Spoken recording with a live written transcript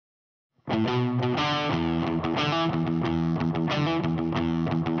My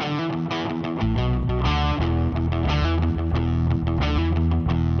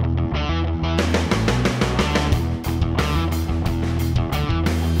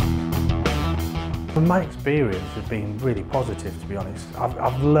experience has been really positive, to be honest.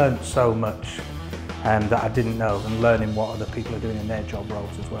 I've learned so much that I didn't know, and learning what other people are doing in their job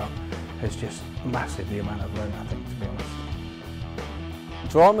roles as well. It's just massive, the amount I've learned, I think, to be honest.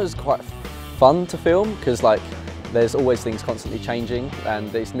 Drama's quite fun to film because there's always things constantly changing,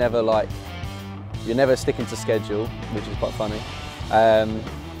 and it's never you're never sticking to schedule, which is quite funny.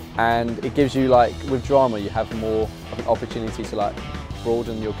 And it gives you with drama you have more of an opportunity to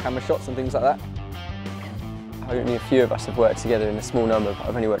broaden your camera shots and things like that. Only a few of us have worked together in a small number.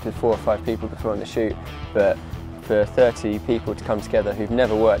 I've only worked with 4 or 5 people before on the shoot, but for 30 people to come together who've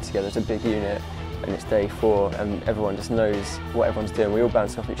never worked together as a big unit, and it's day 4 and everyone just knows what everyone's doing. We all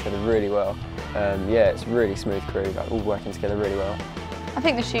bounce off each other really well. Yeah, it's a really smooth crew, all working together really well. I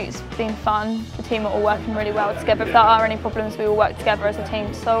think the shoot's been fun. The team are all working really well together. If there are any problems, we all work together as a team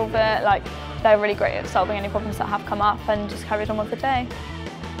to solve it. They're really great at solving any problems that have come up and just carried on with the day.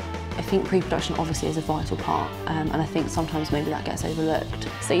 I think pre-production obviously is a vital part, and I think sometimes maybe that gets overlooked.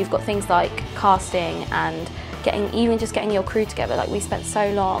 So you've got things like casting and even just getting your crew together. We spent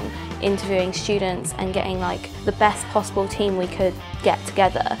so long interviewing students and getting the best possible team we could get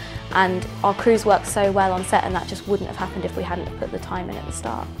together, and our crews worked so well on set, and that just wouldn't have happened if we hadn't put the time in at the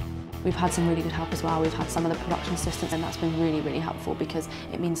start. We've had some really good help as well. We've had some of the production assistants, and that's been really, really helpful because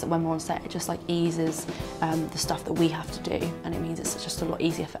it means that when we're on set, it just eases the stuff that we have to do, and it means it's just a lot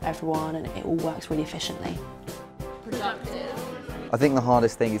easier for everyone, and it all works really efficiently. Productive. I think the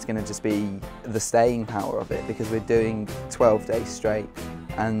hardest thing is going to just be the staying power of it, because we're doing 12 days straight,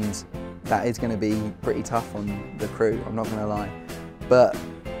 and that is going to be pretty tough on the crew, I'm not going to lie. But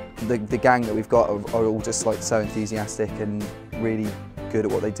the gang that we've got are all just so enthusiastic and really good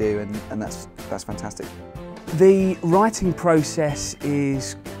at what they do, and that's fantastic. The writing process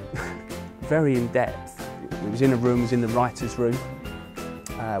is very in-depth. It was in the writer's room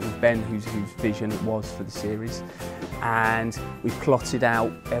with Ben, whose vision it was for the series, and we plotted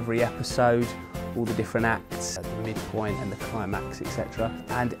out every episode, all the different acts, at the midpoint and the climax, etc.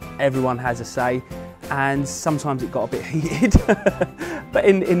 And everyone has a say, and sometimes it got a bit heated, but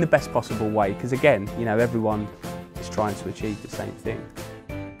in the best possible way, because again, everyone is trying to achieve the same thing.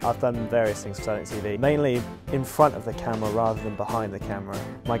 I've done various things for Solent TV, mainly in front of the camera rather than behind the camera.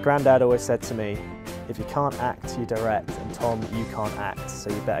 My granddad always said to me, if you can't act, you direct, and Tom, you can't act,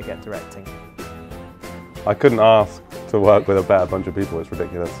 so you better get directing. I couldn't ask to work with a better bunch of people, it's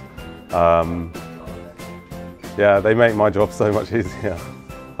ridiculous. Yeah, they make my job so much easier.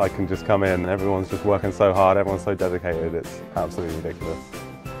 I can just come in, everyone's just working so hard, everyone's so dedicated, it's absolutely ridiculous.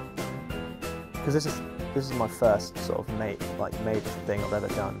 Because this is my first sort of major thing I've ever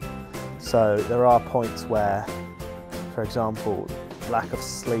done. So there are points where, for example, lack of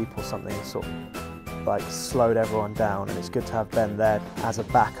sleep or something sort of slowed everyone down, and it's good to have Ben there as a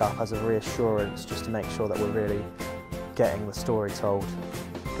backup, as a reassurance, just to make sure that we're really getting the story told.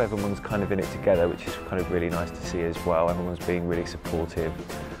 Everyone's kind of in it together, which is kind of really nice to see as well. Everyone's being really supportive.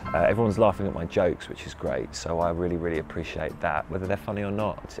 Everyone's laughing at my jokes, which is great, so I really appreciate that. Whether they're funny or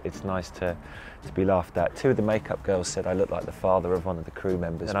not, it's nice to be laughed at. 2 of the makeup girls said I looked like the father of one of the crew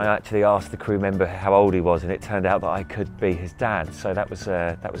members, and I actually asked the crew member how old he was, and it turned out that I could be his dad, so that was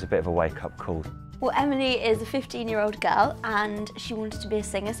a bit of a wake-up call. Well, Emily is a 15-year-old girl, and she wanted to be a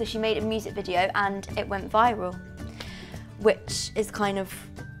singer, so she made a music video and it went viral, which is kind of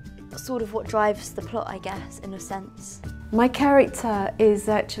sort of what drives the plot, I guess, in a sense. My character is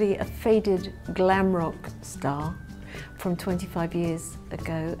actually a faded glam rock star from 25 years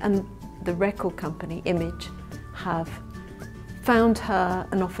ago, and the record company, Image, have found her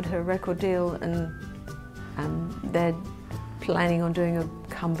and offered her a record deal, and they're planning on doing a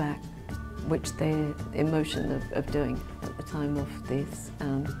comeback, which they're in motion of doing at the time of this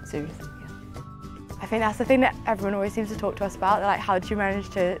series. I think that's the thing that everyone always seems to talk to us about. They're like, how do you manage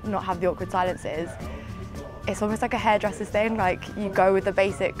to not have the awkward silences? It's almost like a hairdresser's thing. You go with the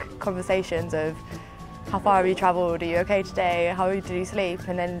basic conversations of how far have you travelled, are you okay today, how did you sleep?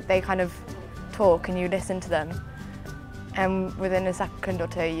 And then they kind of talk and you listen to them. And within a second or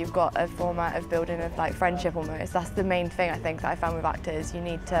two, you've got a format of building of friendship almost. That's the main thing I think that I found with actors. You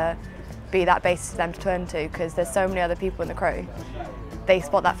need to be that basis for them to turn to, because there's so many other people in the crew. They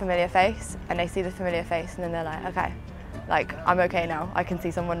spot that familiar face and they see the familiar face, and then they're like, okay, I'm okay now. I can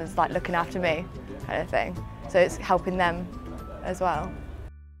see someone that's looking after me, kind of thing. So it's helping them as well.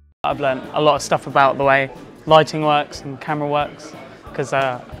 I've learned a lot of stuff about the way lighting works and camera works, because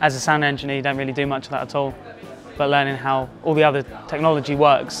as a sound engineer you don't really do much of that at all, but learning how all the other technology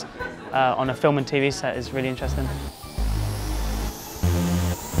works on a film and TV set is really interesting.